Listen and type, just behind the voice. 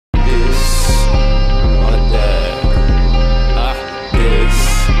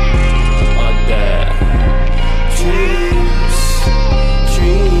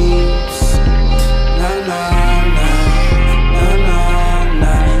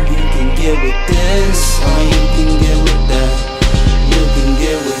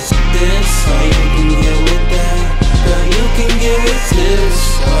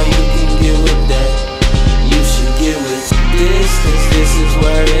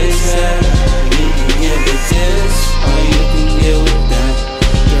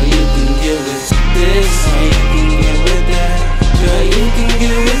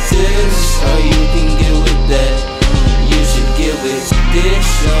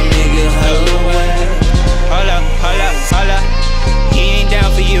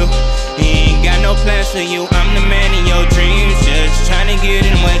no plans for you, I'm the man in your dreams. Just tryna get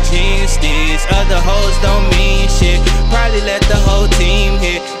in my jeans. These other hoes don't mean shit. Probably let the whole team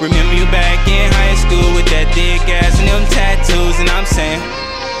hit. Remember you back in high school with that thick ass and them tattoos. And I'm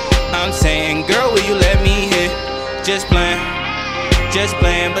saying, girl, will you let me hit? Just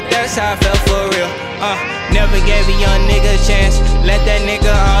playing, but that's how I felt for real. Never gave a young nigga a chance. Let that nigga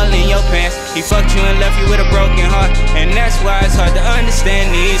all in your pants. He fucked you and left you with a broken heart, and that's why it's hard to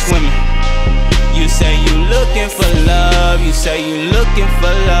understand these women. You say you looking for love, you say you looking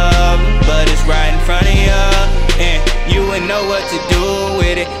for love, but it's right in front of you, and you wouldn't know what to do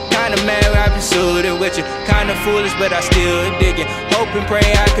with it. Kinda mad I pursued it with you. Kinda foolish, but I still dig it. Hope and pray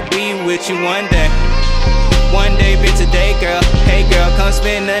I could be with you one day. One day, bitch, a day, girl. Hey, girl, come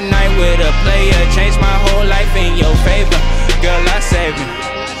spend the night with a player. Change my whole life in your favor. Girl, I save you.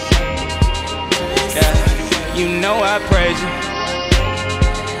 Yeah, you know I praise you.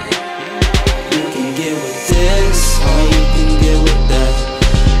 You can get with this, or you can get with that.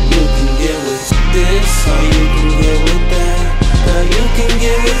 You can get with this, or you can get with that. Girl, you can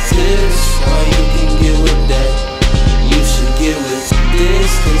get with this, or you can get with that. You should get with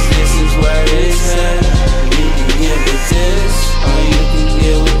this, cause this is where it's at. You can get with this, or you can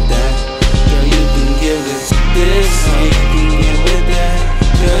get with that. Girl, you can get with this, or you can get with that.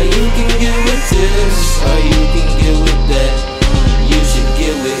 Girl, you can get with this, or you can get with that. You should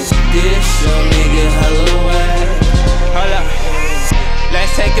get with this, your nigga hella whack. Hold up,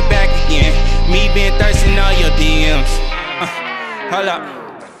 let's take it back again. Me being thirsty in all your DMs. Hold up,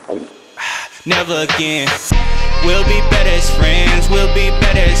 never again. We'll be better as friends, we'll be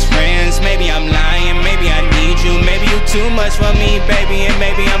better as friends. Maybe I'm lying, maybe I need you. Maybe you too much for me, baby, and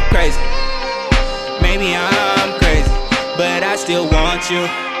maybe I'm crazy. Maybe I'm crazy, but I still want you.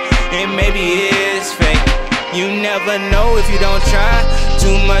 And maybe it's fake. You never know if you don't try.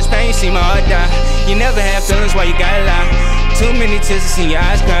 Too much pain, you see my heart die. You never have feelings, why you gotta lie? Too many tears, I seen your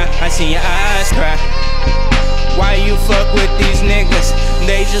eyes cry. I seen your eyes cry. Why you fuck with these niggas?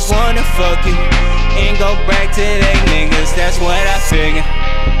 They just wanna fuck you and go back to they niggas. That's what I figure.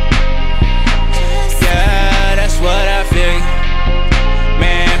 Yeah, that's what I figure.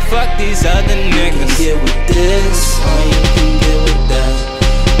 Man, fuck these other niggas. You can get with this, or you can get with that.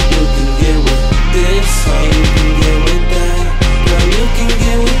 You can get with this, or you can get with that. Girl, you can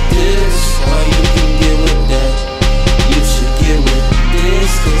get with this, or you can get with that. You should get with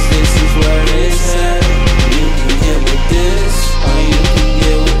this, cause this is where it's at. You can get with this, or you can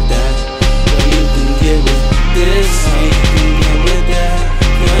get with that. Girl, you can get with this, or you can get with that.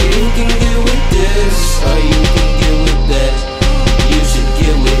 Girl, you can get with this, or you can get with that. You should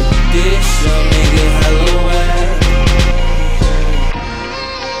get with this, your nigga hella whack.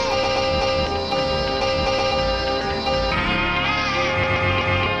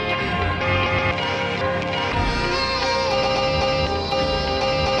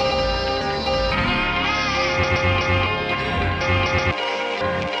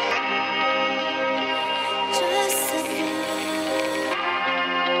 Just a